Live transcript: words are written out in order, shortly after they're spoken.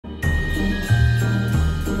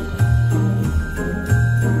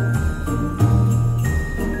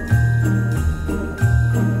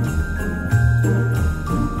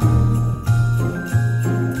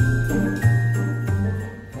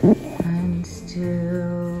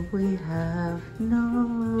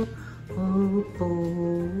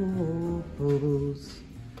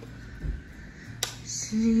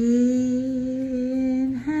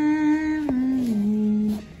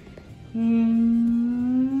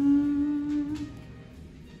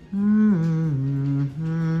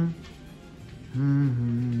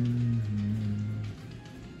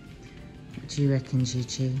do you reckon,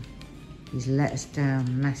 Gigi? He's let us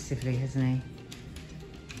down massively, hasn't he?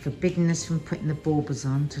 Forbidden us from putting the baubles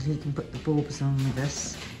on till he can put the baubles on with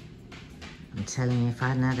us. I'm telling you, if I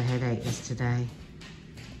hadn't had a headache yesterday,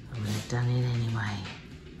 I would have done it anyway.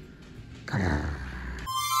 Grrr.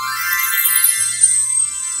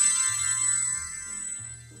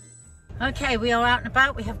 Okay, we are out and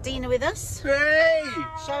about. We have Dina with us. Hey!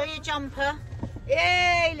 Show her your jumper.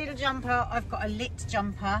 Yay, little jumper. I've got a lit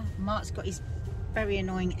jumper. Mark's got his very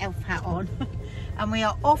annoying elf hat on. And we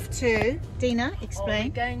are off to, Dina, explain.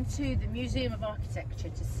 We're going to the Museum of Architecture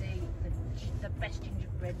to see the best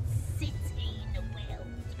gingerbread city in the world.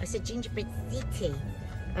 I said gingerbread city.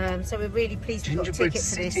 So we're really pleased we got a Gingerbread ticket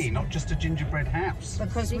for this. city, not just a gingerbread house.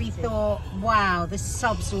 Because we thought, wow, the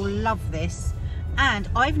subs will love this. And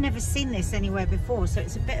I've never seen this anywhere before, so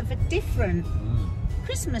it's a bit of a different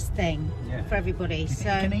Christmas thing for everybody. You So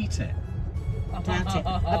think you can eat it? doubt it.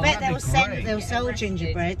 I bet that'd be they'll sell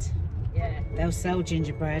gingerbread. Yeah. They'll sell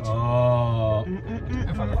gingerbread. Oh,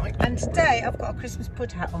 have a like. And today I've got a Christmas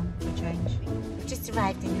pud hat on for a change. We've just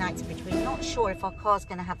arrived in Knightsbridge. We're not sure if our car's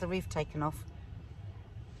going to have the roof taken off.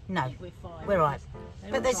 No, We're fine. we're all right.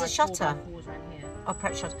 But there's a shutter. Our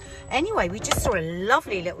prep shot. Anyway, we just saw a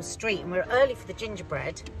lovely little street and we're early for the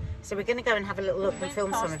gingerbread, so we're going to go and have a little look and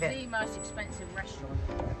film some of it. The most expensive restaurant.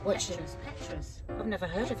 What's Petra's. I've never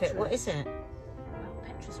heard of it. What is it? Well,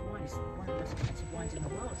 Petra's wine is one of the most expensive wines in the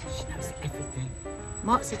world. So She knows everything.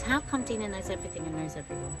 Mark said, "How come Dina knows everything and knows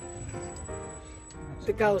everyone?"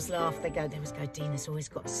 The girls laugh. They go, "There was go. Dina's always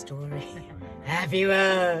got a story." Have you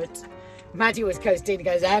heard? Maddie always goes. Dina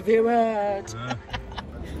goes, "Have you heard?"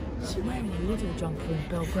 she's wearing a little jumper in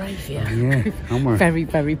Belgravia. Yeah, I'm wearing. Very,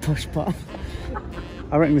 very posh bar.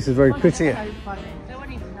 I reckon this is very pretty. They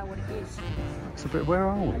won't even know what it is. It's a bit. Where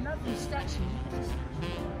are we? I love these statues.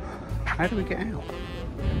 How do we get out?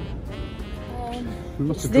 We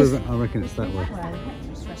must have driven. I reckon it's that way. Well,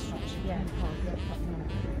 Petra's restaurant. Yeah.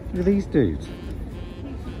 Look at these dudes.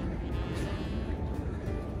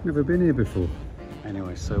 Never been here before.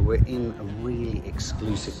 Anyway, so we're in a really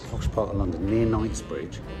exclusive posh part of London, near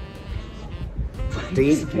Knightsbridge.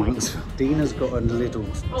 Dina's got a little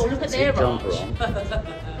look at their jumper arch. on.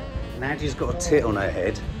 Nadia's got a tit on her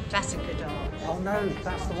head. That's a good art. Oh no,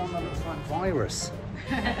 that's the one that looks like virus.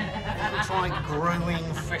 Looks like growing,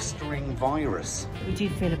 festering virus. We do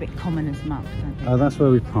feel a bit common as muck, don't we? Oh, that's where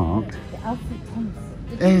we parked. The Alfred Thomas.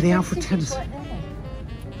 Oh, the Alfred Thomas. Right there.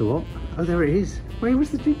 The what? Oh, there it is. Where was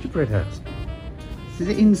the gingerbread house? Is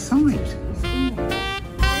it inside? It's in there.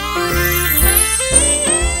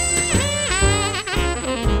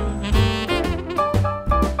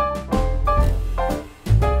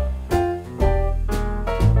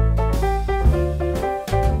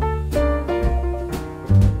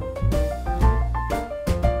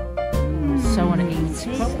 So want to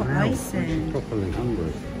eat proper icing. Properly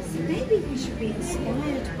hungry. Maybe we should be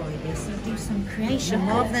inspired by this and do some creation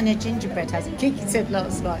rather than a gingerbread house. Kiki said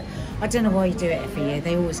last night, I don't know why you do it every year,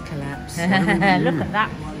 they always collapse. Look at that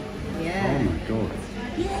one. Oh Yeah. my god.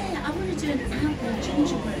 Yeah, I want to do an outdoor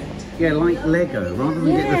gingerbread. Yeah, like Lego, rather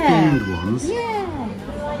than get the themed ones. Yeah.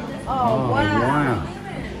 Oh, wow.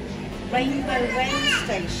 Rainbow rain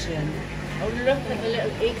station. Oh, look at the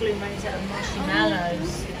little igloo made out of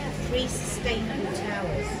marshmallows. 3 sustainable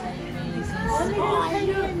towers.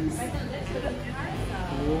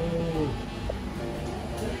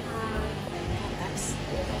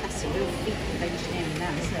 That's a real feat of engineering,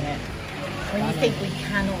 that, isn't it? When you think we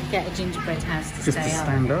cannot get a gingerbread house to Just to stay up.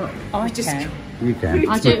 stand up. I just You can.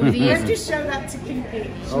 I do it with the ears. just show that to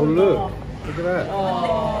Kinky. Oh look, look at that.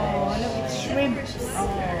 Oh, look at shrimps.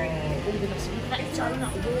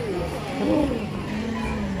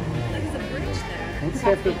 Do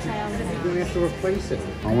we have to replace it?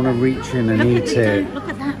 I want to reach in and eat it. Look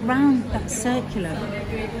at that round, that circular.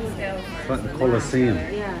 It's like the Colosseum.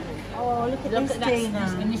 Yeah. Oh, look at this, that.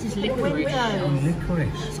 Dina. And this is licorice.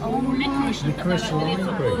 Licorice. Oh, licorice. Licorice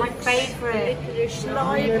library. My favourite. Licorice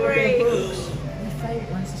library. My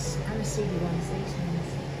favourite ones are Anaceae ones, these ones.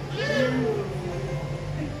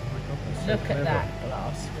 Look at that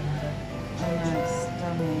glass window. Oh, no, it's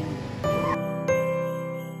stunning.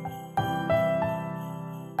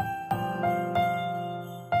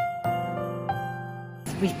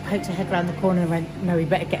 We poked our head round the corner and went, no, we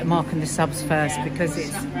better get a mark on the subs first because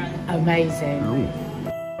it's amazing. Oh.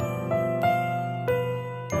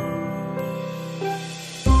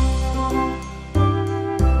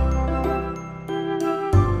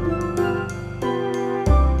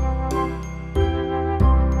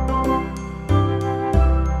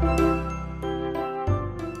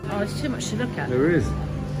 Oh, there's too much to look at. There is.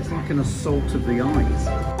 It's like an assault of the eyes.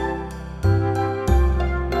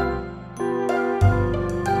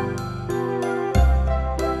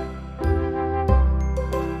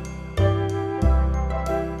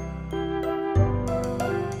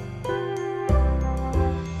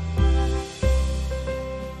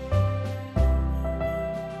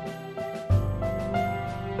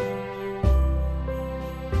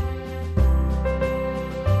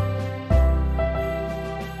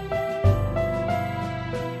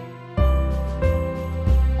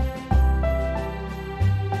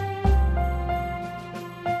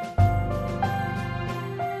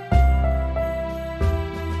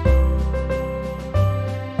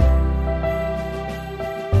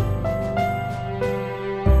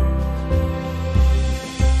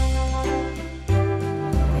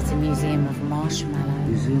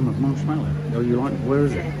 you like? Where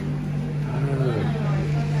is it?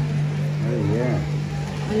 Oh yeah.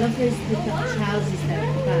 I love those big trousers there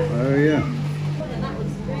at the back. Oh yeah.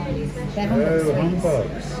 They're Oh, humbugs.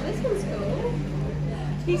 humbugs. This one's cool.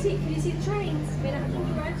 Can you see the trains made out of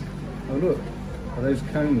gingerbread? Oh look, are those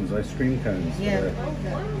cones, ice cream cones? Yeah.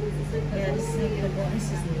 Yeah, this is so good. What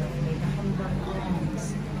this is lovely. The humbug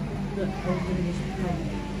arms. Look, old English paint.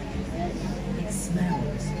 It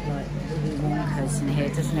smells like Willy Wonka's in here,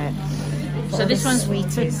 doesn't it? So this one's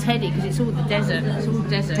sweetest. Teddy because it's all the desert. It's all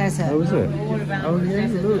desert. Desert. Oh, is it? All around Oh the yeah,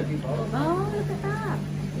 desert. look. Oh, look at that.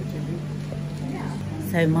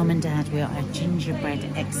 So, Mum and Dad, we are at a gingerbread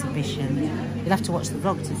exhibition. You'll have to watch the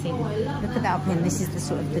vlog to see. Look at that up here. This is the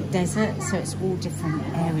sort of the desert, so it's all different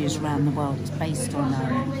areas around the world. It's based on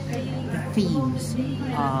the themes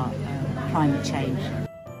are climate change.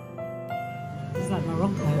 It's like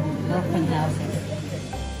Moroccan houses.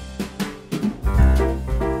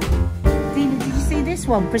 Dina, did you see this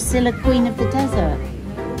one? Priscilla, Queen of the Desert.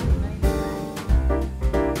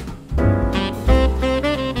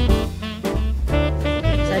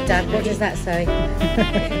 Dad, what does that say?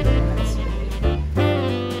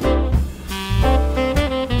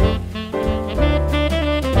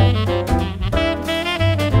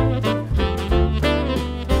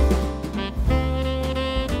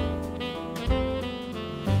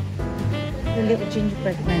 The little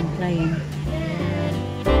gingerbread men playing.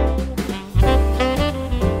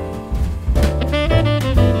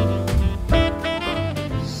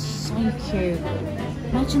 So cute.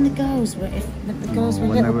 Imagine the girls were if the girls were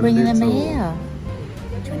when little, they were bringing them little. here.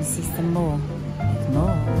 Do you want to see some more?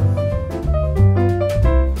 More.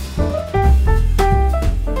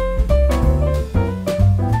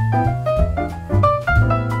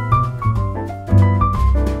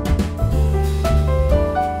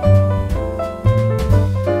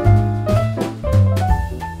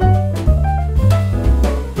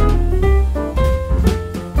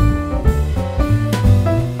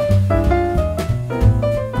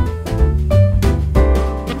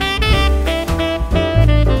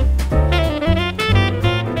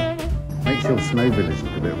 Snow Village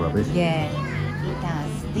look a bit rubbish. Yeah, it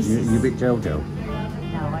does. This is. You a bit gel. No,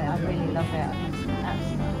 I really love it.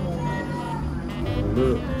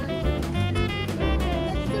 Look.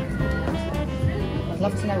 I'd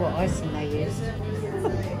love to know what icing they used.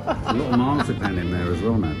 A lot of marzipan in there as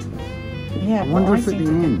well, Nads. Yeah, I wonder what if at the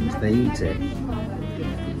icing? end they eat it.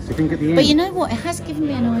 So you think at the end? But you know what? It has given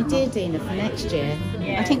me an idea, Dina, for next year.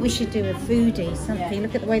 Yeah. I think we should do a foodie something.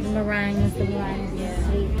 Look at the way the meringues are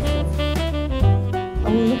sweet. Oh,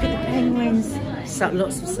 look at the penguins. So,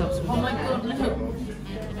 lots of subs. Oh my God!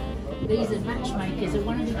 Look. These are matchmakers, and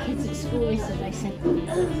one of the kids at school yesterday said, "Oh,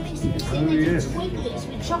 this is yes. Twiglets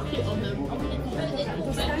with chocolate on them."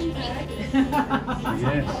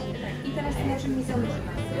 Yes.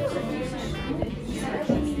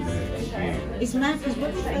 It's mad because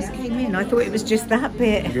when we first came in, I thought it was just that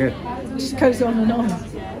bit. Yeah. It just goes on and on.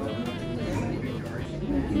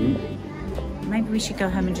 Maybe we should go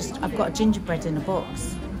home and just. I've got a gingerbread in a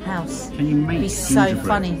box. House. Can you make It'd be so gingerbread?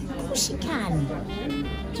 funny. Of course you can.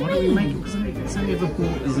 Why don't we make it? Because it's only ever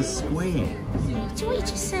bought as a square. Do what you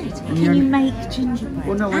just said. And Can you you only- make gingerbread?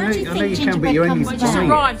 Well, no, I How know- do you I know think you can, but gingerbread you only comes It just buy it.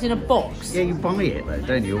 about? arrived in a box. Yeah, you buy it though,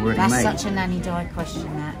 don't you? Already That's made. such a nanny di question,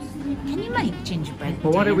 that. Can you make gingerbread?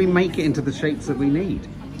 Well, why don't we make it into the shapes that we need?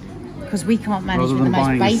 Because we can't manage Rather with the than most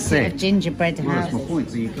buying a basic set. of gingerbread Well, that's my houses. point.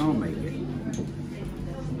 So you can't make it.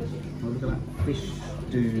 Well, look at that fish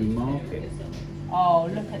stew market. Oh,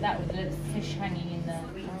 look at that with the fish hanging in there.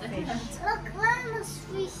 Fish. Look, one was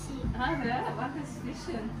fishing. One is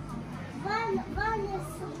fishing. One is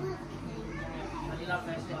looking. I love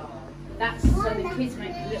it. That's so the kids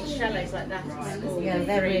make little chalets like that at school. Yeah,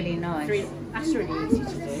 they're really nice. That's really easy to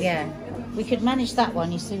do. Yeah. We could manage that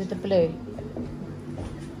one, you see, with the blue.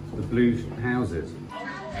 The blue houses.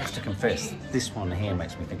 Just to confess, this one here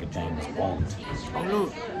makes me think of James Bond.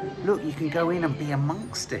 Oh look, you can go in and be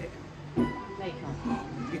amongst it.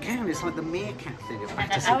 You can, it's like the meerkat thing of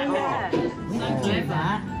Battersea Park. We could do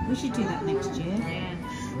that. We should do that next year.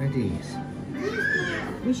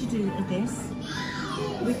 Reddies. We should do this.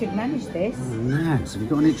 We could manage this. Oh, Nads, have you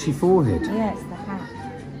got an itchy forehead? Yeah, it's the hat.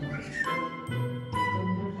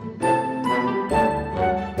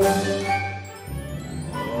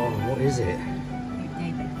 Oh, what is it?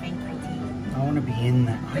 I want to be in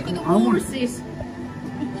that. Look at the I want- walruses.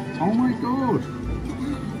 Oh my god.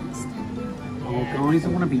 Oh guys, I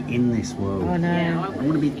want to be in this world. Oh no. Yeah, I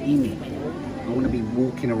want to be in it. I want to be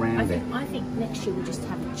walking around it. I think next year we'll just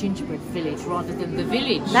have a gingerbread village rather than the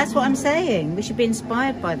village. That's what I'm saying. We should be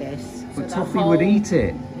inspired by this. But the Toffee whole- would eat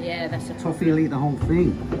it. Yeah, that's a Toffee will eat the whole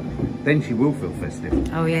thing. Then she will feel festive.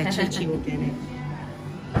 Oh yeah, Chi will get it.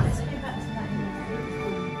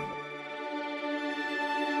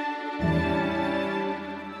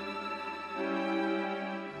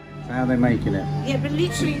 So how are they making it? Yeah, but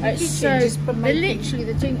literally in the kitchen, So just from they're making... literally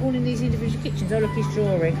they're doing all in these individual kitchens. Oh look, he's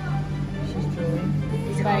drawing. She's drawing.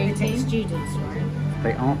 These are Baking. architect students, right?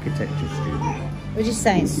 They architecture students. We're just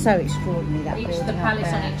saying it's so extraordinary that Each building the up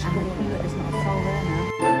palace there. on each And corner. look, there's not a soul there now.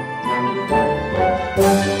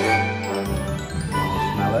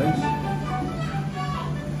 Marshmallows.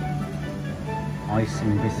 Ice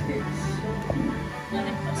and biscuits. No,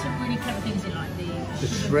 they've got some really clever things in like The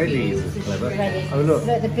shreddies is clever. shreddies. Oh look,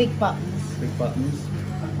 The big buttons. big buttons.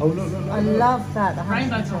 Oh look, look, look. I love that. The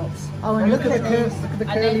Rainbow drops. Oh, and look at Look at the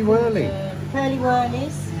curly whirly. curly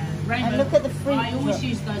whirlies. Rainbow. And look at the fruit I always drop.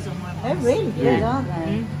 use those on my They're ones. really good, Yeah. aren't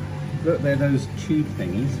they? Look, they're those tube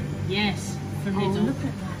thingies Yes, from Oh, Lidl. look at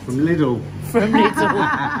that. from Lidl. From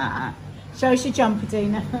Lidl. Show us your jumper,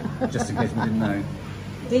 Dina. Just in case we didn't know.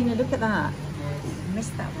 Dina, look at that. I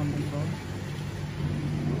missed that one before.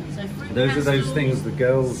 So fruit Those are those pastels, things the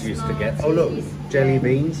girls used to get. Oh look, jelly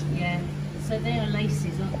beans. Yeah. So they are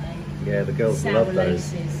laces, aren't they? Yeah, the girls Sour love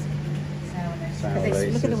those. laces. Sour laces. Sour Look at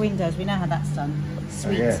laces. the windows. We know how that's done. Oh,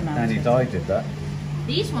 Sweet yeah, smell. Danny Dye did that.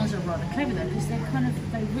 These ones are rather clever though, because they're kind of,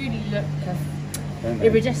 they really look Don't they?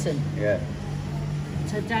 iridescent. Yeah.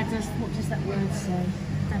 So Dad does, what does that word say?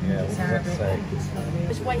 Yeah, what does that say?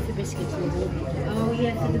 It's wafer biscuits. Oh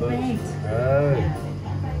yeah, for the bed. Oh.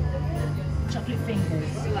 Chocolate fingers.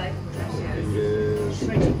 Fingers.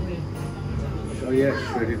 Shredded wheat. Oh yeah,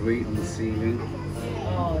 shredded wheat on the ceiling.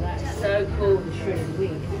 Oh, that's so cool, the shredded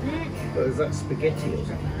wheat, isn't it? But is that spaghetti or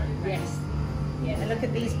something? Yes. Yeah, and look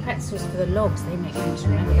at these pretzels for the logs. They make me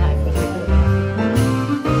remember that.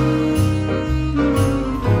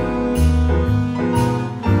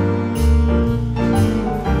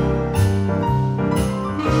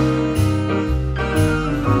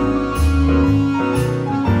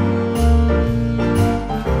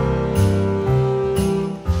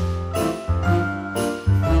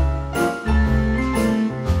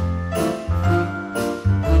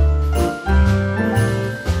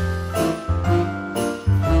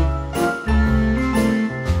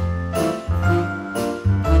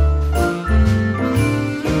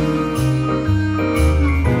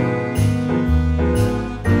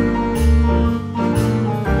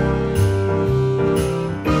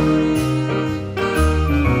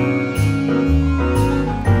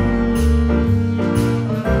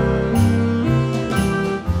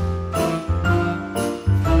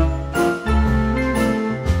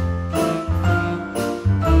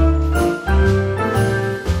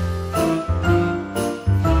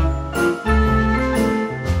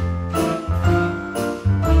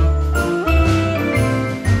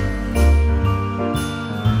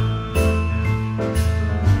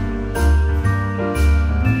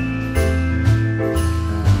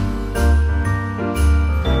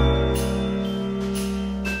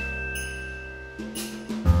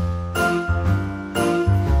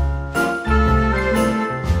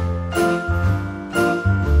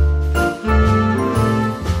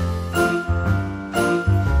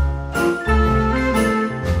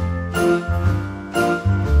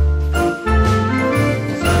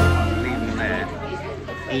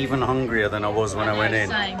 Even hungrier than I was when I went in.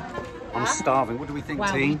 Same. I'm starving. What do we think,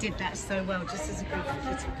 Wow, team? we did that so well, just as a group of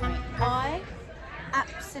little people. I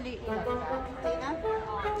absolutely love that.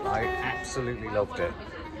 Dina? I absolutely loved it.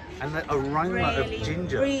 And the aroma of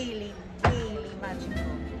ginger. Really, really magical.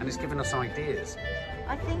 And it's given us ideas.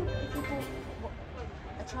 I think if you bought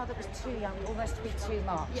a child that was too young, it almost would be too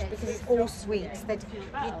much because it's all sweets.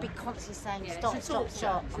 You'd be constantly saying stop, stop,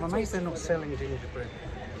 stop. I'm amazed they're not selling gingerbread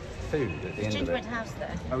food at the end of Gingerbread it. house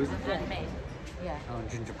there. Oh, is it? Yeah. Oh,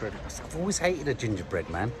 gingerbread. I've always hated a gingerbread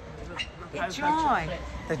man. It's dry.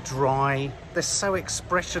 They're dry. They're so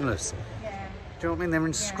expressionless. Yeah. Do you know what I mean? They're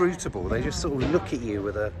inscrutable. They just sort of look at you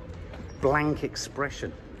with a blank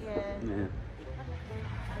expression. Yeah. Yeah.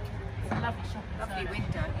 Lovely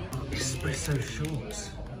window. Espresso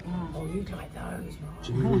shorts. Oh, you'd like those, right?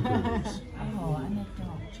 Jingles. Oh, and a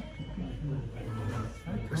dark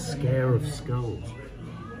chocolate. A scare of skulls.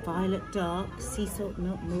 Violet dark, sea salt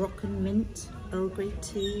milk, Moroccan mint, Earl Grey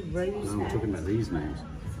tea, rose. No, I'm talking about these names.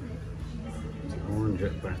 Orange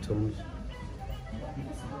batons.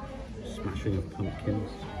 Smashing of pumpkins.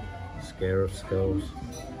 Scare of skulls.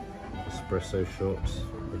 Espresso shots.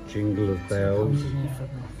 A jingle of bells.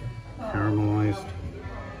 Caramelised.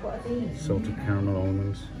 What are these? Salted caramel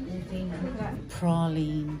almonds.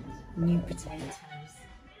 Praline, new potatoes.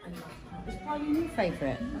 Is praline your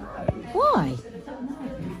favourite? Why? I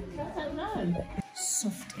don't know.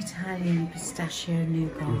 soft Italian pistachio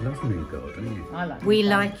nougat. You love nougat, don't you? I like. We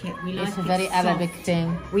like it. We like It's a very Arabic thing.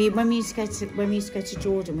 When we used to go to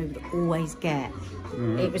Jordan, we would always get.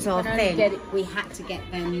 It was our thing. We had to get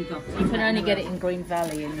their nougat. You can only get it in Green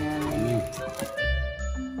Valley in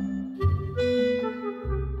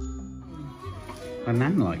I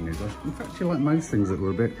nan like nougat. In fact, she liked most things that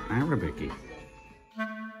were a bit Arabic-y.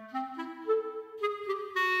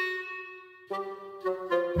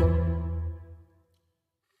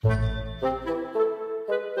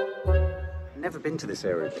 Never been to this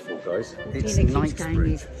area before, guys. It's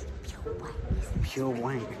Knightsbridge. Pure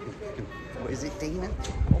wank. What is it, Dina?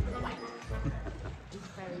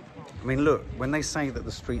 I mean, look, when they say that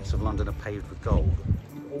the streets of London are paved with gold,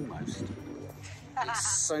 almost. It's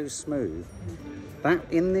so smooth. That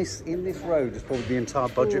in this road is probably the entire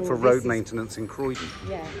budget for road maintenance in Croydon.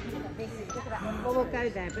 Yeah. Look at that. Well, we'll go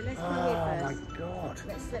there, but let's go here Oh first. my god.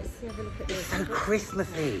 Let's have a look at this. And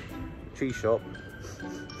Christmassy. Cheese shop.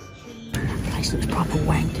 Place looks proper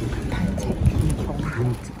wanking.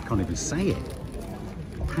 Can't even say it.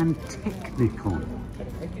 Pantechnicon.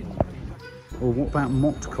 Or what about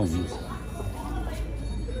Motcons?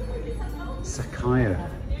 Sakaya.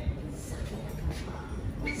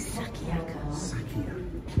 Sakia.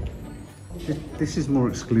 This is more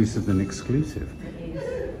exclusive than exclusive.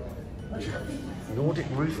 Nordic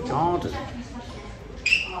Roof Garden. I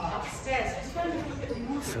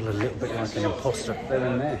feel a little bit like an imposter. They're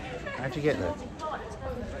in there. How'd you get there?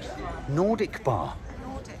 Nordic Bar.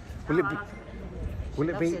 Will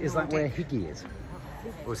it be, is that where Higgy is?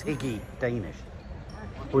 Or is Higgy Danish?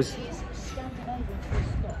 Or is...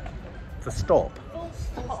 For stop?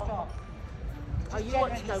 Oh, you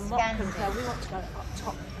want to go Mock and we want to go up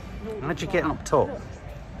top. How'd you get up top?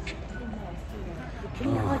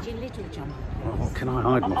 Can you hide your little jumper? Oh, can I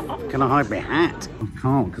hide my hat? I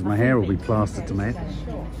can't because my hair will be plastered to my head.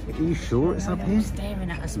 Are you sure it's up here? Staring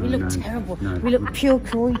at us. No, We look no, terrible. no. We look pure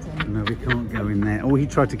Croydon. No, we can't go in there. Oh, he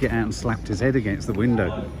tried to get out and slapped his head against the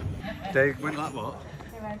window. Dave went like what?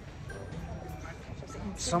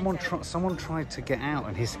 Someone tried to get out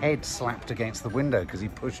and his head slapped against the window because he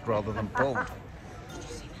pushed rather than pulled.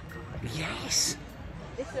 Yes.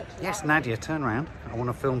 Yes, Nadia, turn around. I want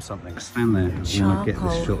to film something. Stand there. I want to get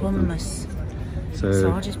this shot of them. Hummus.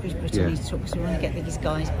 So I'll just be pretending to talk because we want to get these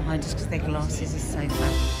guys behind us because their glasses are so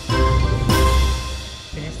bad.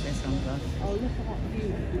 This one, guys. Oh, look at that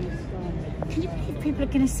view. Can you believe people are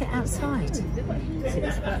going to sit outside?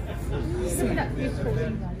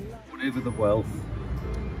 whatever the wealth,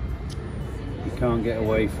 you can't get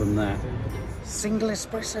away from that. Single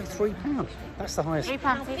espresso, £3. That's the highest.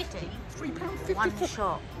 £3.50. £3.50. One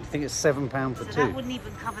shot. I think it's £7 for So two. that wouldn't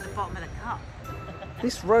even cover the bottom of the cup.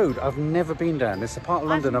 This road I've never been down. This is a part of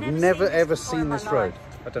London I've never ever seen this road.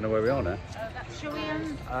 I don't know where we are now. Shall we?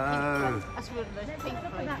 Oh. That's one of those pink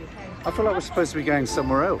places. I feel like we're supposed to be going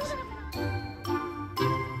somewhere else.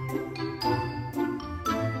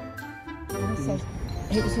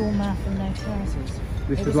 It was all mouth and no trousers.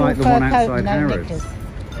 This is like the one outside Harrods.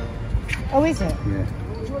 Oh, is it? Yeah.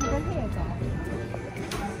 Do you want to go here, Dad?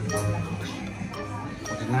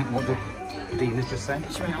 What did Dina just say?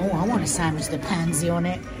 She went, oh, I want a sandwich with a pansy on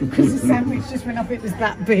it. Because the sandwich just went up, it was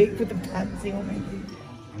that big with the pansy on it.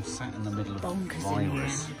 I'm sat in the middle of Bonkers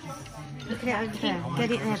virus. Look at it over there.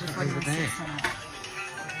 Get it there before you there.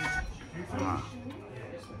 Ah.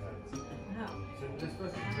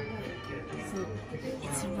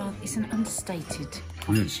 It's an understated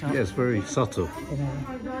coffee shop. Yeah, it's very subtle.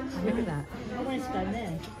 Look at that. I want to go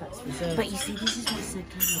there. That's reserved. But you see, this is what's so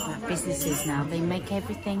clever about businesses now. They make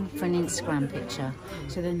everything for an Instagram picture.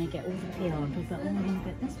 So then they get all the PR. People are like,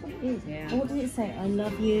 oh, that's what it is. Yeah. What did it say? I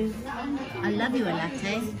love you. I love you, a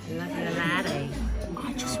latte. I love you, a latte.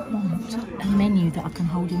 I just want a menu that I can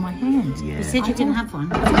hold in my hand. Yeah. You said you didn't have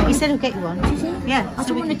one. You said he'll get you one. Yeah. I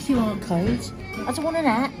don't want a QR code. I don't want an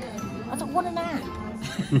app. I don't want an app.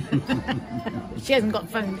 She hasn't got a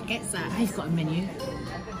phone that gets that. He's got a menu.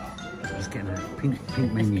 Let's get a pink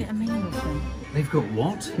menu. Get a menu of them. They've got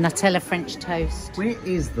what? Nutella French toast. Where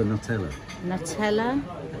is the Nutella? Nutella,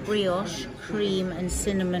 brioche, cream and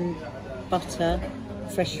cinnamon butter,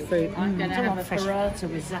 fresh fruit. I'm going to have a burrata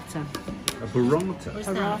with za'atar. A burrata?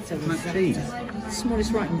 Burrata with Isn't that cheese? The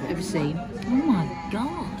smallest writing I've ever seen. Oh my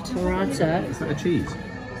God. Burrata. Is that a cheese?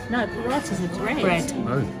 No, burrata's a bread.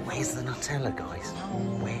 Oh. Where's the Nutella, guys?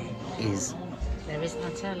 Where is There is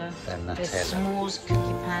Nutella. the There's Nutella? s'mores,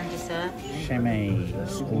 cookie pan dessert. Chamois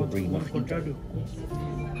strawberry muffin.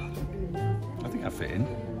 I think I fit in.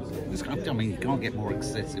 I mean, you can't get more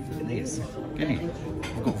excessive than this, can you?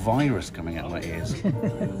 I've got virus coming out of my ears.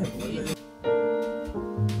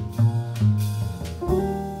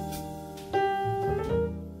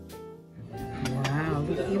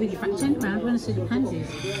 with your turn around. I want to see the pansies.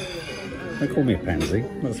 Don't call me a pansy.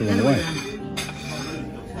 That's the wrong way.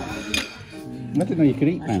 I didn't know you could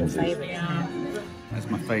eat pansies. Yeah. That's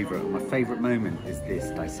my favourite. My favourite moment is this,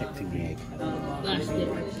 dissecting the egg. That's it.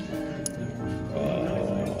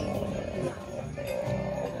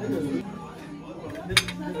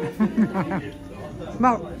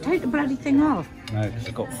 Well, take the bloody thing off. No, because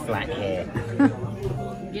I've got flat hair.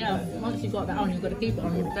 Yeah, once you've got that on, you've got to keep it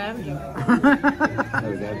on all day, haven't you?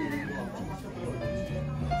 There we go.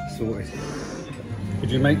 Sorted. Did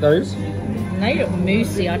you make those? They look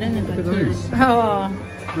moosey. I don't know if I Look at could. those. Oh,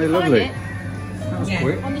 They're lovely. it. That was Yeah.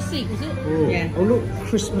 quick. On the seat, was it? Oh. Yeah. Oh look,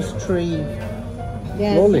 Christmas tree.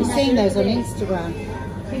 Yeah, Lollies. I've seen those on Instagram.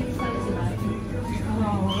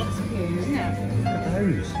 Oh, that's cute, isn't it? Look at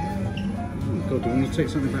those. Oh God, do you want to take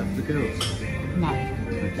something back to the girls? No.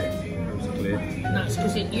 Okay, that was clear. That's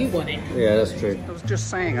because you want it. Yeah, that's true. I was just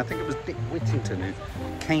saying, I think it was Dick Whittington who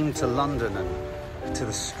came to London and to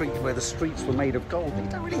the street where the streets were made of gold. You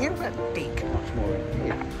don't really hear about Dick much more in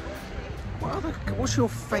here. What's your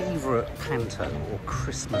favourite panto or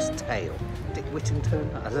Christmas tale? Dick Whittington,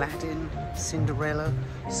 Aladdin, Cinderella,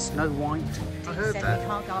 Snow White? I heard that. We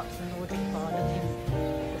can't go up to the Nordic bar looking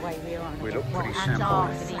the way we are. We look pretty and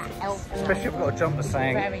dark for shambolic. these elves. Especially if I've got a jumper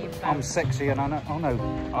saying Very I'm embarrassing. sexy and I know, oh no,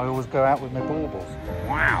 I always go out with my baubles.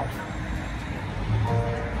 Wow.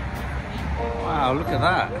 Wow, look at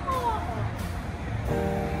that.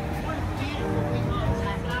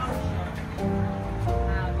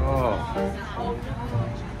 Oh,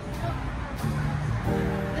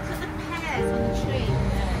 Look at the pears on the tree.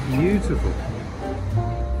 beautiful.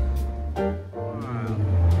 Wow.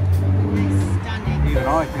 Stunning. Even I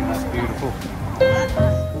think that's beautiful.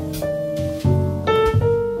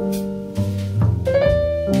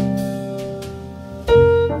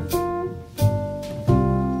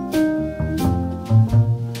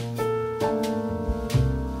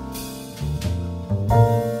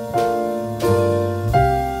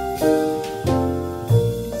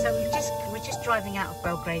 Driving out of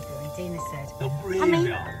Belgravia, and Dina said, I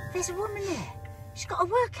mean, there's a woman there. She's got a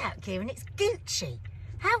workout gear and it's Gucci.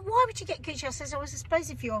 Why would you get Gucci? I says, I suppose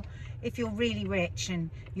if you're really rich and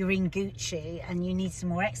you're in Gucci and you need some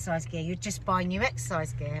more exercise gear, you'd just buy new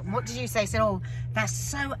exercise gear. And what did you say? He said, oh, that's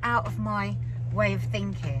so out of my way of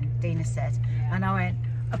thinking, Dina said. And I went,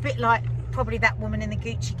 a bit like probably that woman in the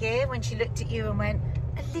Gucci gear when she looked at you and went,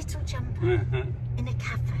 a little jumper in a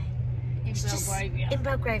cafe. In Belgravia. In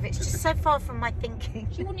Belgravia. It's just so far from my thinking.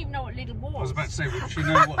 She wouldn't even know what Lidl was. I was about to say, would she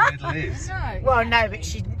know what Lidl is? No. Well, no, but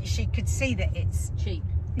she could see that it's Cheap.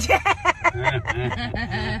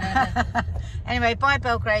 Anyway, bye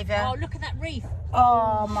Belgravia. Oh, look at that reef.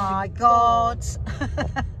 Oh my God.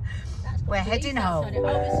 That's We're heading home. Oh,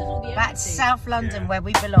 this is all the Back to empty. South London, Yeah. where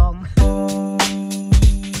we belong.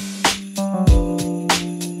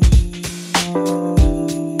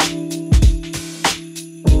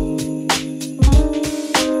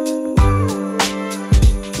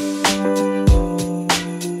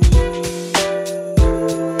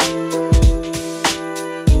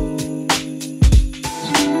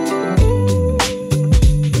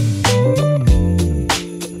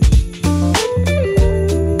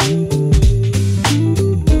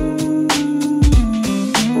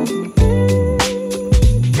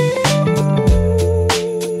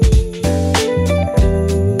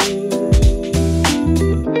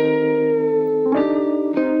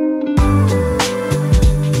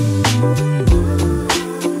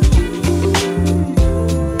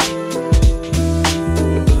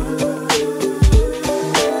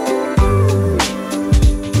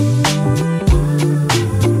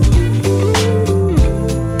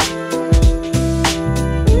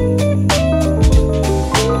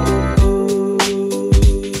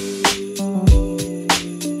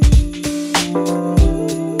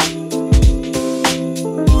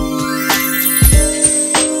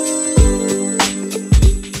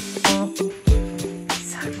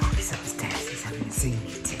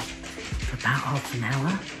 half an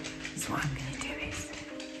hour. So what I'm going to do is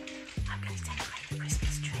I'm going to decorate the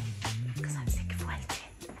Christmas tree because I'm sick of waiting.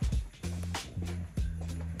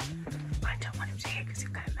 I don't want him to hear because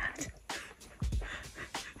he'll go mad.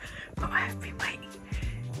 But I have been waiting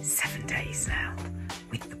 7 days now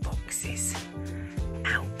with the boxes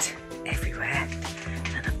out everywhere,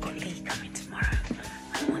 and I've got Lee coming tomorrow.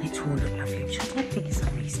 I want it to all look lovely, which I don't think is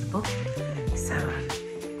unreasonable. So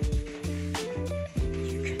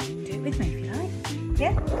you can do it with me if you like.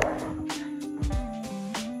 Yeah?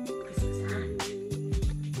 Christmas hat.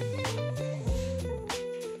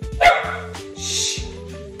 Shh!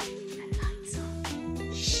 The lights on.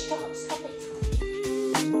 Shh, stop it.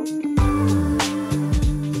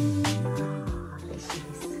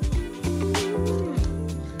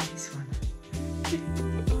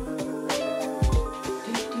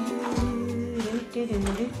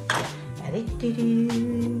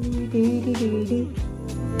 Colours in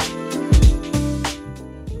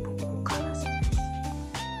this.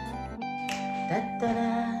 Da da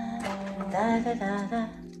da da da da da.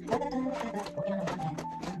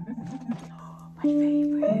 My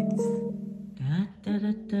favourites. Da da da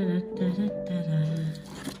da da da da da.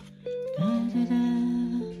 Da da da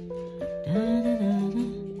da da da da.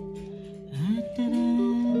 Da da da.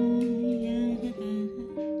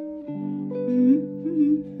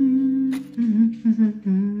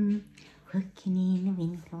 Walking in a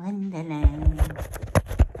winter wonderland.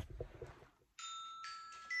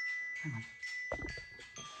 Hang on.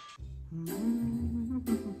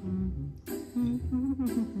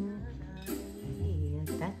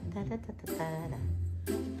 Da, da, da, da, da, da.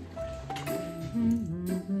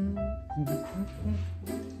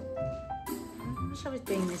 I wish I was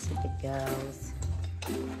doing this with the girls. I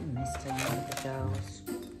missed doing it with the girls.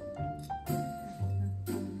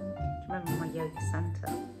 Do you remember my yoga Santa?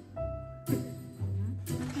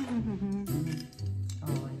 Oh,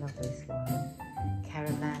 I love this one.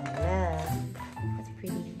 Caravan Love. That's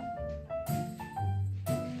pretty.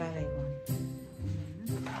 Ballet one.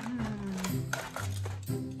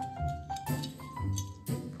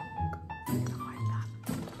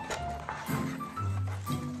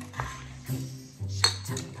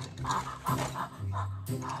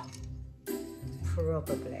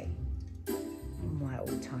 Probably my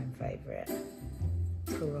all-time favourite.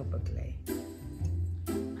 Probably.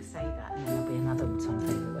 I say that and then there'll be another all-time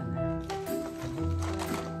favourite, won't there?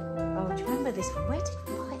 Oh, do you remember this one? Where did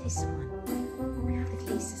we buy this one? We were with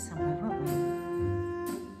Lisa somewhere, weren't we?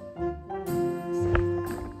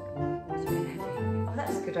 It's a bit heavy. Oh,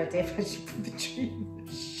 that's a good idea if I should put the tree in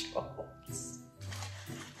the shots.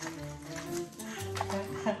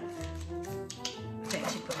 I think I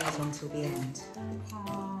should put those on till the end.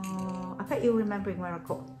 Oh, I bet you're remembering where I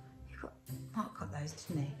got. Mark got those,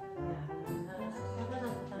 didn't he? Yeah.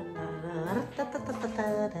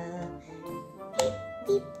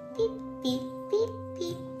 Beep, beep, beep, beep,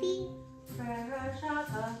 beep, beep.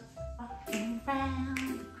 Walking round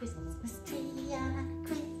the Christmas tree on a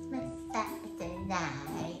Christmas Saturday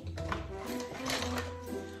night.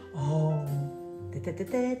 Oh.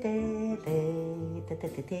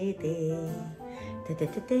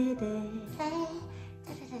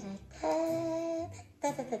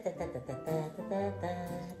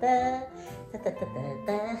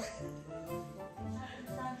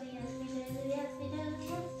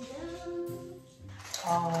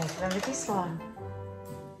 Oh, remember this one?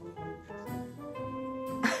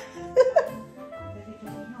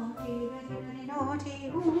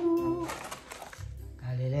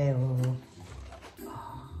 Galileo.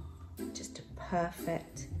 Oh, just a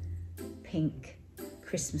perfect pink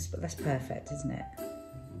Christmas, but that's perfect, isn't it?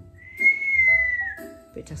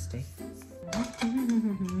 Bit dusty.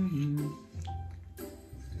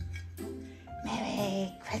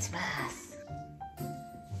 Merry Christmas!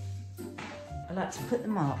 I like to put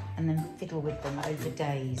them up and then fiddle with them over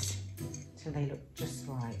days till they look just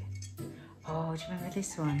right. Oh, do you remember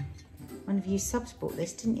this one? One of you subs bought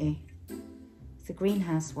this, didn't you? It's the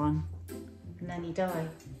greenhouse one. And Nanny Di.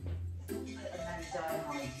 Nanny Di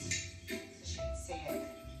hides so she can see it.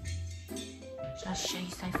 Shall I show you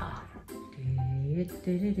so far?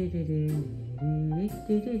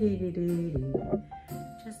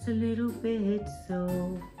 Just a little bit so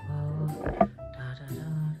far. Da da da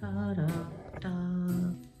da da da.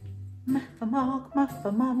 M for Mark, M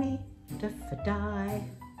for Mummy, D for Die.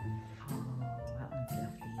 Oh, that one's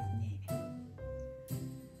lovely,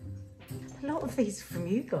 isn't it? A lot of these are from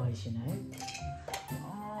you guys, you know.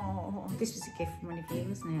 Oh, this was a gift from one of you,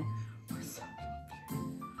 wasn't it? I so love you.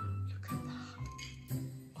 Look at that.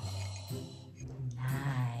 Oh,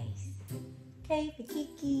 nice. Okay, for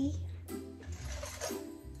Kiki.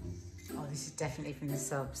 Oh, this is definitely from the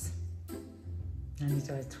subs. Nanny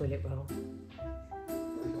Di's toilet roll.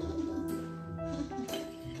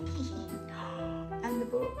 And the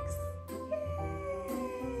books.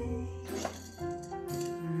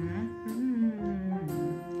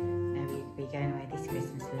 Now we'll be going away this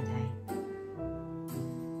Christmas, will they?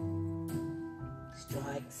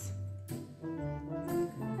 Strikes.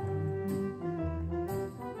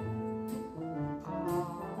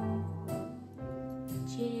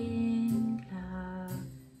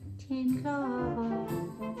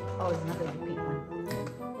 Oh, there's another pink one.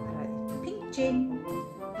 I like pink gin.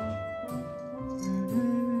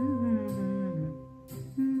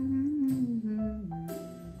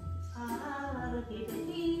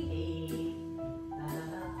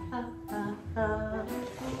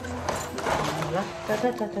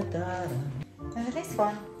 Remember this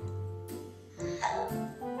one?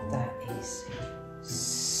 That is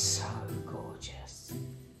so gorgeous. gorgeous.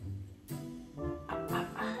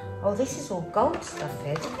 Oh, this is all gold stuff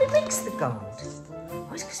here. Did we mix the gold? Oh,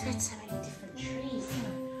 it's because we had so many different trees.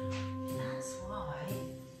 That's why.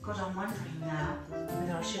 God, I'm wondering now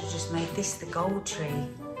whether I should have just made this the gold tree.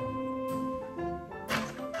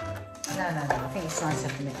 No, I think it's nice to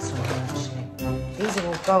have a mix on here, actually. These are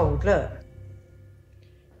all gold, look.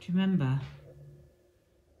 Do you remember?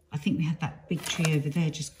 I think we had that big tree over there,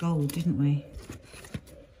 just gold, didn't we?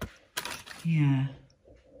 Yeah.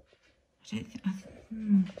 I don't think, I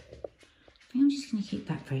think I'm just going to keep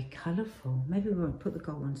that very colourful. Maybe we won't put the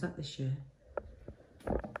gold ones up this year.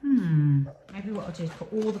 Maybe what I'll do is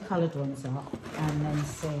put all the coloured ones up and then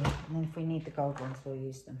see. And then if we need the gold ones, we'll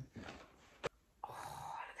use them. Oh,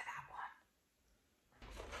 look at that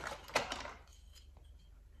one.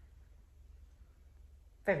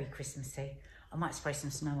 Very Christmassy. I might spray some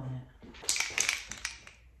snow on it.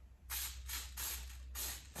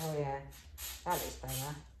 Oh yeah, that looks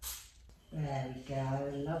better. There we go,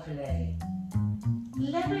 lovely.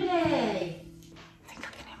 Lovely! I think I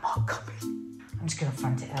can hear Mark coming. I'm just going to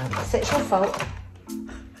front it out. So it's your fault.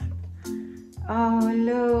 Oh,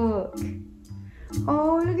 look.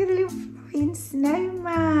 Oh, look at the little flying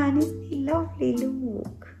snowman. Isn't he lovely?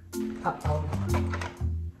 Look. Uh-oh.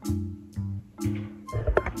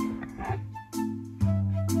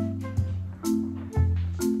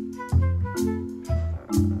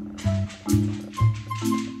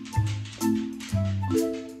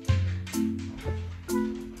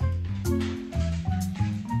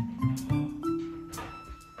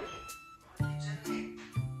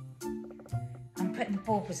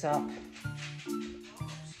 Baubles up.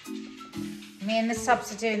 Me and the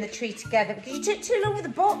subs are doing the tree together because you took too long with the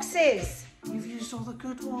boxes. You've used all the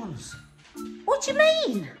good ones. What do you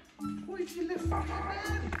mean? Why did you live for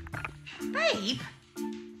Nan? Babe?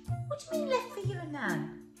 What do you mean left for you and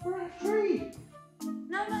Nan? For our tree.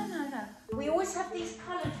 No. We always have these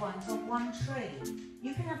coloured ones on one tree.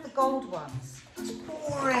 You can have the gold ones. That's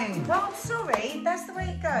boring. Well, I'm sorry. That's the way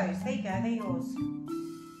it goes. There you go. They're yours.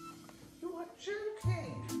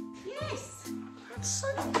 Joking? Yes. That's so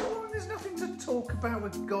boring. There's nothing to talk about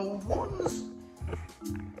with gold ones.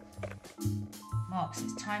 Mark,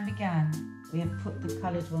 since time began, we have put the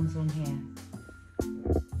coloured ones on here.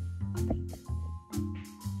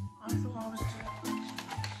 I thought I was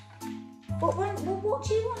doing what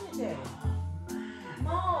do you want to do?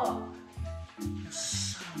 Mark. You're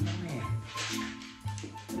so annoying.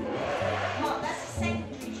 Mark, that's a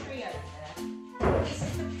secondary tree over there. This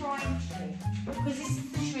is the prime tree. Because this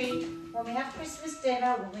is the tree when we have Christmas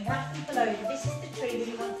dinner, when we have people over. This is the tree where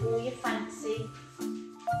you want all your fancy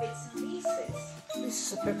bits and pieces.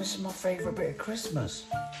 This is my favourite bit of Christmas.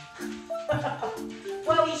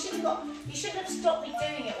 Well, you shouldn't have stopped me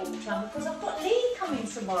doing it all the time because I've got Lee coming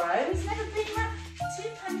tomorrow. He's never been around 2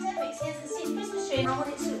 pandemics. He hasn't seen Christmas tree and I want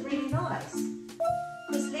it to look really nice.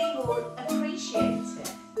 Because Lee will appreciate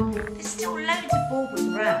it. There's still loads of baubles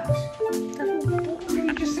around.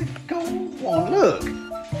 You just said gold one. Look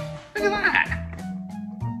at that.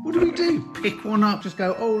 What do we do? Pick one up, just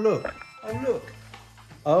go, oh look, oh look.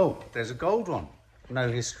 Oh, there's a gold one. No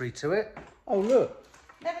history to it. Oh look.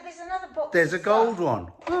 No, but there's another box. There's a gold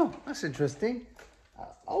one. Oh, that's interesting.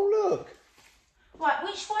 Oh look. Right,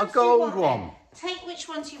 which ones a gold do you want one. Then? Take which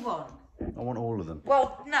ones you want. I want all of them.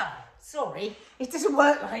 Well, no, sorry. It doesn't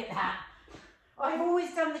work like that. I've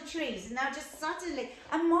always done the trees and now just suddenly...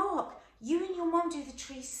 And Mark, you and your mum do the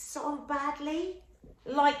trees so badly.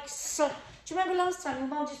 Like so... Do you remember last time your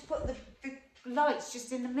mum just put the lights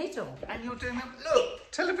just in the middle? And you're doing it...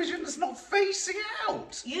 Look, television's not facing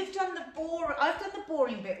out. You've done the boring... I've done the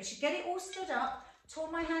boring bit, which is get it all stood up, tore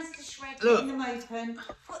my hands to shreds, Look. clean them open,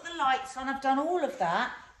 put the lights on. I've done all of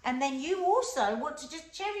that. And then you also want to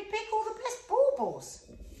just cherry pick all the best baubles.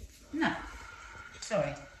 No.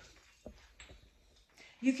 Sorry.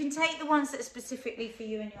 You can take the ones that are specifically for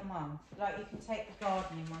you and your mum. Like you can take the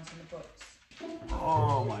gardening ones in the books.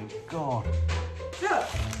 Oh my God. Look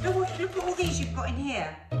at all these you've got in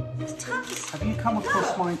here. There's tons. Have you come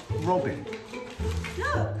across my robin?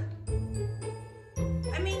 Look.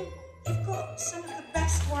 I mean, you've got some of the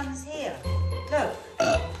best ones here. Look.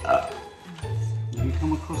 Have you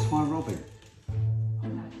come across my robin?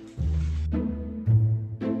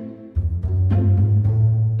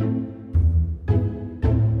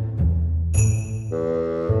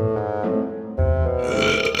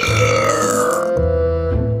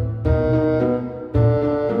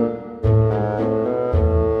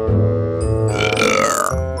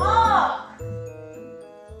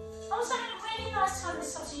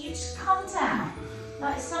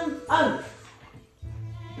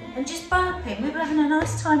 And just burping. We were having a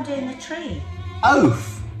nice time doing the tree.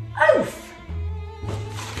 Oaf! Oaf!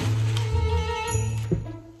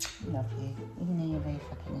 Love you. Even though you're very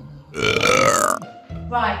fucking annoying.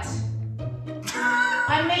 Right.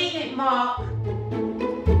 I mean it, Mark.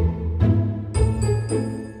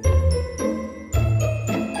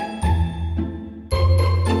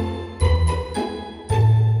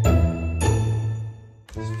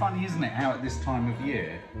 It's funny, isn't it, how at this time of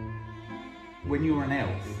year, when you're an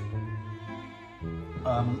elf,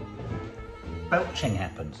 belching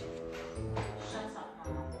happens. Shut up,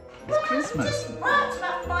 Mum. It's Christmas. What?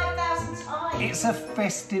 About 5,000 times. It's a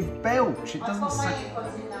festive belch. It doesn't say.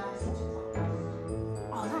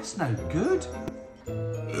 Oh, that's no good.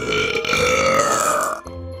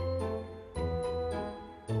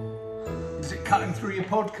 Is it cutting through your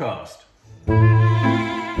podcast?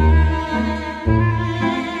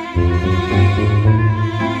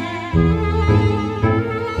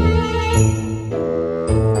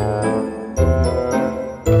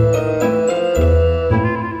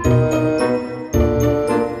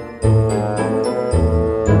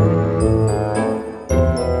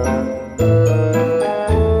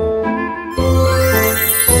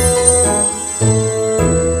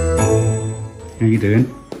 How you doing?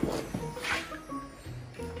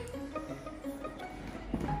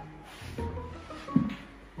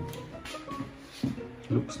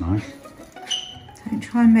 Looks nice. Don't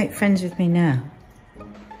try and make friends with me now.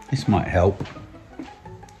 This might help.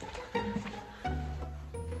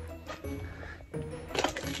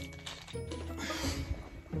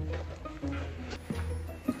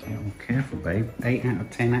 Yeah, well, careful, babe. 8 out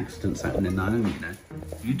of 10 accidents happen in the home, you know.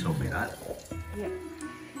 You told me that. Yeah.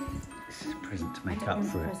 This is a present to make I up don't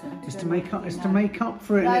for want it. a present. It's I to don't make want up. It's it to now. make up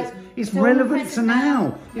for it. No, and it's don't want a relevant to present now.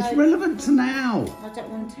 now. It's No. relevant to now. I don't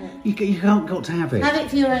want it. You can't got to have it. Have it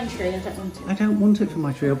for your own tree. I don't want it. I don't want it for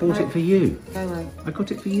my tree. I bought No. it for you. Go away. I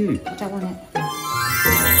got it for you. I don't want it.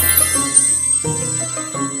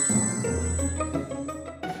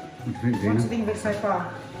 What do you think, Dina? What do you think of it so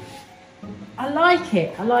far? I like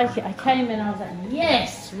it. I like it. I came in, I was like,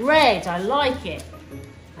 yes, red. I like it.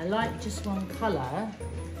 I like just one colour.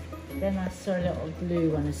 Then I saw a little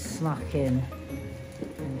blue one and snuck in.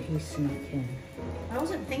 And he snuck in. I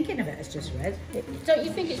wasn't thinking of it as just red. Don't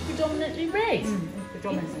you think it's predominantly red?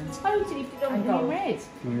 Predominantly. It's totally predominantly gold. red.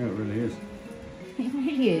 Oh yeah, it really is. It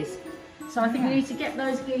really is. So I think we need to get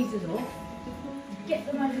those geezers off. Get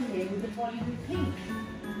them over here with the white and pink.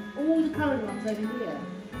 All the coloured ones over here.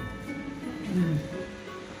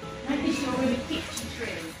 Make this your really kitchen tree.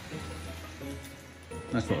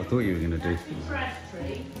 That's what I thought you were going to do. Trash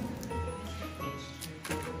tree.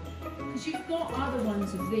 Because you've got other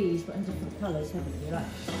ones of these, but in different colours, haven't you? Like,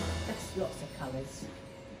 that's lots of colours.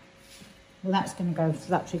 Well, that's going to go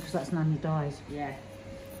for that tree because that's Nanny dies. Yeah. And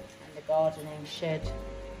the gardening shed.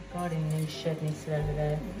 The gardening shed needs to go over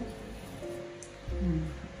there.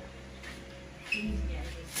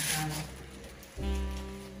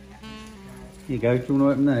 Here you go. Do you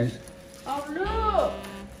want to open those? Oh,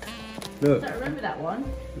 look! Look, I don't remember that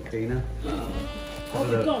one. Dina. Oh my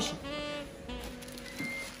look. gosh.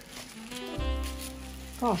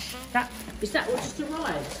 Gosh, is that what just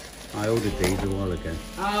arrived? I ordered these a while ago.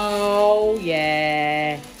 Oh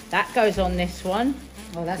yeah, that goes on this one.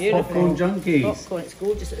 Oh, that's Beautiful. Popcorn junkies. Popcorn, it's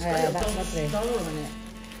gorgeous. It's got a that's little lovely. star on it.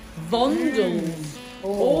 Vondels.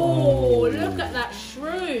 Oh, look at that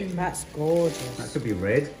shroom. That's gorgeous. That could be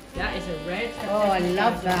red. That is a red. Oh, I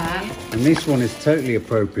love that. And this one is totally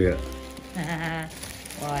appropriate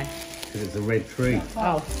Why? because it's a red tree.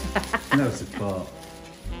 Oh. No, it's a part.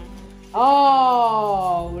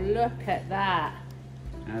 Oh, look at that.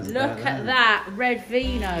 How's Look about at that. Red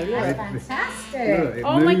vino. Look. Fantastic. Look, it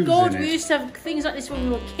Oh my moves God, in we it. used to have things like this when we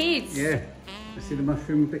were kids. Yeah. See the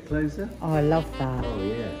mushroom a bit closer? Oh, I love that. Oh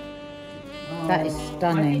yeah. That is I think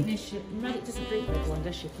stunning. this should, Maddie doesn't drink red wine,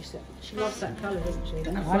 does she? She loves that colour, doesn't she?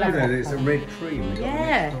 I love know that that it's a colour. red tree. We got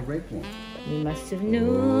Yeah. a red one. You must have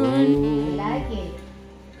known. Like it.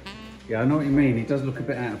 Yeah, I know what you mean. It does look a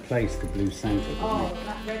bit out of place, the blue Santa. doesn't Oh,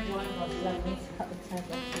 that red wine was lovely. Cut the tab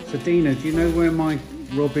off. it? So Dina, do you know where my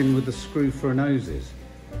robin with the screw for a nose is?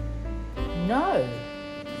 No.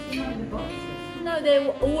 No, they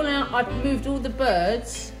were all out. I've moved all the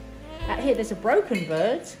birds. Out here, there's a broken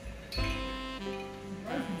bird.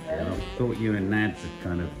 I thought you and Nads had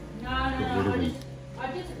kind of got rid of them. I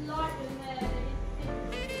didn't like them there.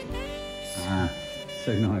 Ah,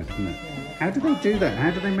 so nice, isn't it? How do they do that?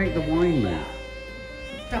 How do they make the wine there?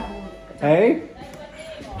 Hey?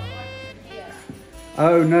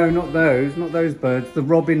 Oh no, not those birds. The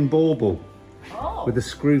robin bauble Oh, with a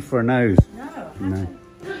screw for a nose. no. No.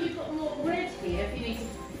 Look, you've got more red here if you need to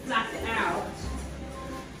flat it out.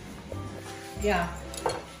 Yeah.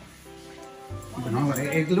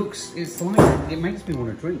 It looks, it's like, it makes me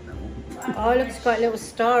want to drink that one. Oh, look, it's got a little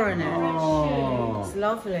star in it. Oh. It's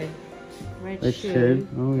lovely. Red Red shoe. shoe.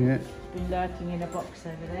 Oh, yeah. Been lurking in a box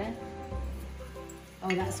over there. Oh,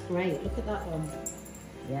 that's great. Look at that one.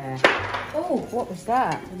 Yeah. Oh, what was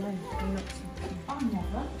that? I don't know. Oh,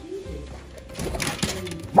 never.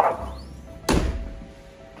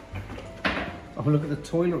 Oh, look at the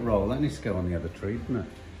toilet roll. That needs to go on the other tree, doesn't it?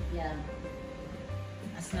 Yeah.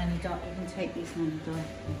 That's Nanny Dot. You can take these Nanny Dot.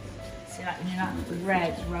 See that, you know, that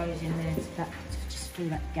red rose in there. That, just fill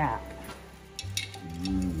that gap.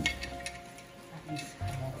 Mm. That is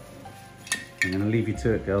I'm going to leave you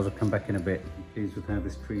to it, girls. I'll come back in a bit. I'm pleased with how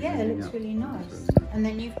this tree's yeah, it ending looks up. really nice. And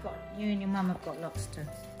then you and your mum have got lots to.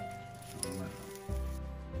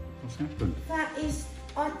 What's happened? That is,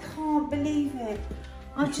 I can't believe it.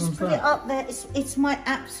 I Which just one's put that? it up there. It's my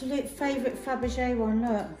absolute favourite Fabergé one.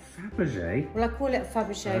 Look. Fabergé? Well, I call it a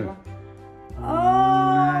Fabergé one.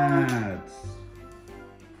 Nads.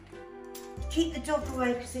 Keep the dog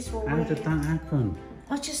away because this will. How did that happen?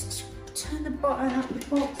 I just turned the button up the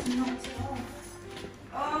box and knocked it off.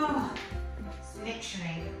 Oh, it's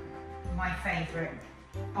literally my favourite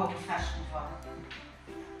old-fashioned one.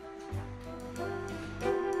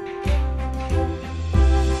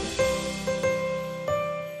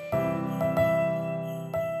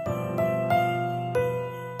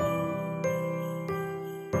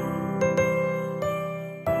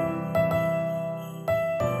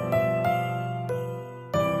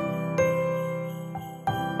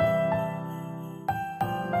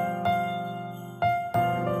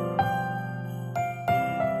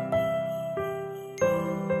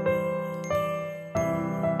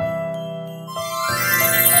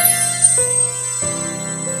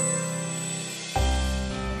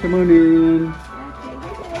 Come on in.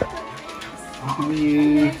 How are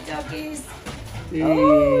you? Doggies. Hey.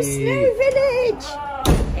 Oh, Snow Village.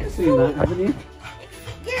 You've seen that, haven't you?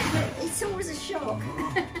 Yeah, but it's always a shock.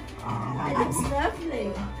 It looks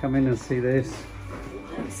lovely. Come in and see this.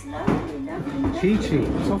 It looks lovely, lovely.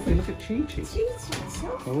 Chi-Chi. Sophie, look at Chi-Chi.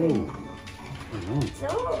 Oh. Hang on.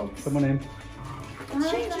 Dogs. Come on in.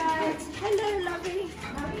 Hi, Dad. Hello, lovey.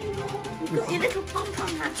 You've got your little pom-pom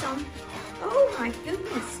hat on. Oh my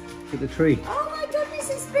goodness. Look at the tree. Oh my goodness,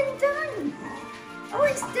 it's been done. Oh,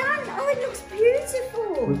 it's done. Oh, it looks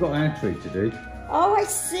beautiful. We've got our tree to do. Oh, I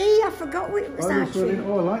see. I forgot it was actually.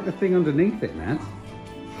 Oh, I like the thing underneath it, Nat.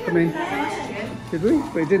 Come in. Did we?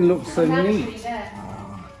 But it didn't look so neat.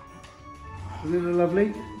 Isn't it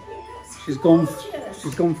lovely? She's gone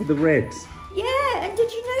for the reds. Yeah, and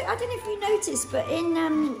did you know? I don't know if you noticed, but in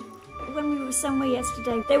when we were somewhere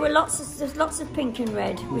yesterday, there were there's lots of pink and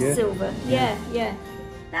red with silver. Yeah, yeah.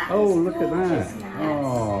 That Oh, is look at gorgeous, that. Nads.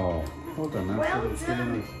 Oh, well done. That's Well really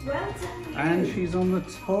done. nice. Well done. And she's on the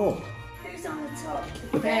top. Who's on the top?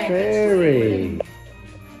 The fairy.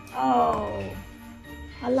 Oh,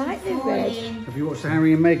 I like the red. Have you watched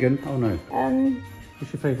Harry and Meghan? Oh no. I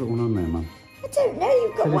What's your favourite one on there, Mum? don't know.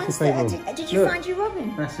 You've got Tell us one your set. favourite. Did you Look. find your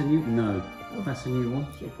robin? That's a new. No, that's a new one.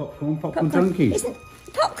 Popcorn junkies. Isn't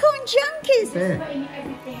popcorn junkies? There. Putting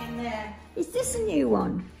everything in there. Is this a new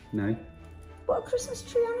one? No, What, a Christmas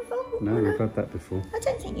tree on a phone? no, we've had that before. I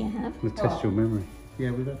don't think you have. Let's test your memory.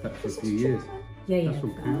 Yeah, we've had that for a Christmas few tree years. on Yeah, That's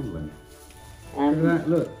from Poundland. a- Look at that.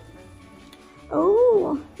 Look.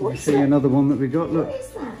 Oh, Did you what's see that? another one that we got? Look. What is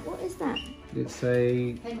that? What is that? It's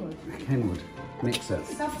a Kenwood. Kenwood mixer.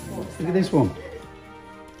 Softballs. Look at this one.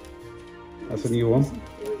 That's a new one.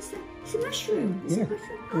 What is that? It's a mushroom. It's Yeah. a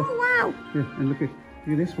mushroom. Oh, wow. Yeah, and look at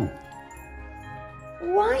this one.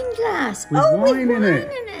 Wine glass. With oh, wine with in wine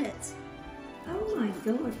it. in it. Oh, my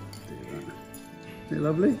God. Isn't it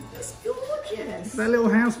lovely? It's gorgeous. That little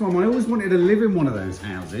house, Mum. I always wanted to live in one of those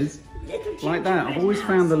houses. Little Like that. I've gingerbread always house.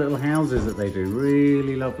 found the little houses that they do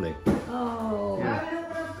really lovely. Oh. Yeah. Look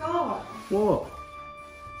what I've got. What?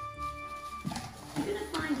 I'm going to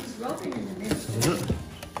find his robin in a minute.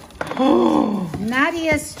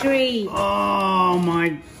 Nadia Street. Oh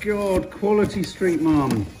my God! Quality Street,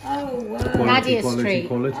 Mum. Oh, wow. Nadia Quality Street.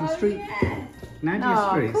 Quality Street. Yeah. Nadia Oh,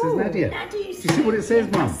 Street. It says cool. Nadia. Nadia Do you see what it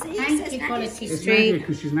says, Mum? See, it Thank says you, Nadia Quality Street. It's Street. Nadia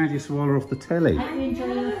because she's Nadia Sawalha off the telly. Hope you enjoy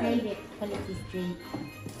your favourite Quality Street.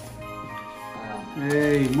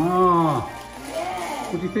 Hey, Ma.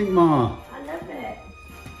 Yeah, What do you think, Ma? I love it.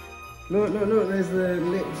 Look. There's the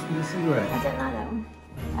lips for the cigarette. I don't like that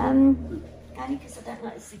one. Only because I don't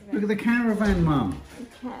like the cigarette. Look at the caravan, Mum.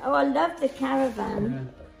 Oh, I love the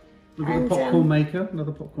caravan. Look at And, the popcorn maker.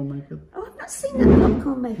 Another popcorn maker. Oh, I've not seen that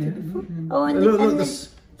popcorn maker before. Oh, and Look, the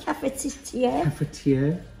this cafetiere.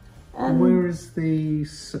 cafetiere. And where is the...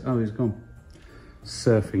 Oh, he's gone.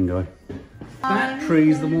 Surfing guy. That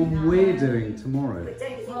tree's the one we're doing tomorrow.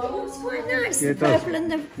 It looks quite nice. Yeah, The it does. purple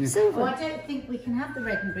and the Well, silver. I don't think we can have the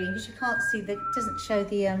red and green because you can't see the. It doesn't show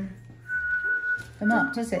the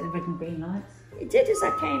mark, does it? The red and green lights. It did as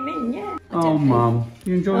I came in, yeah. Oh, Mum.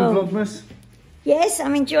 You enjoying Oh. Vlogmas? Yes,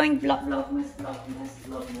 I'm enjoying Vlogmas.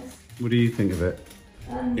 What do you think of it?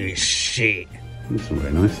 It's shit. That's not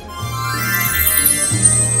very nice.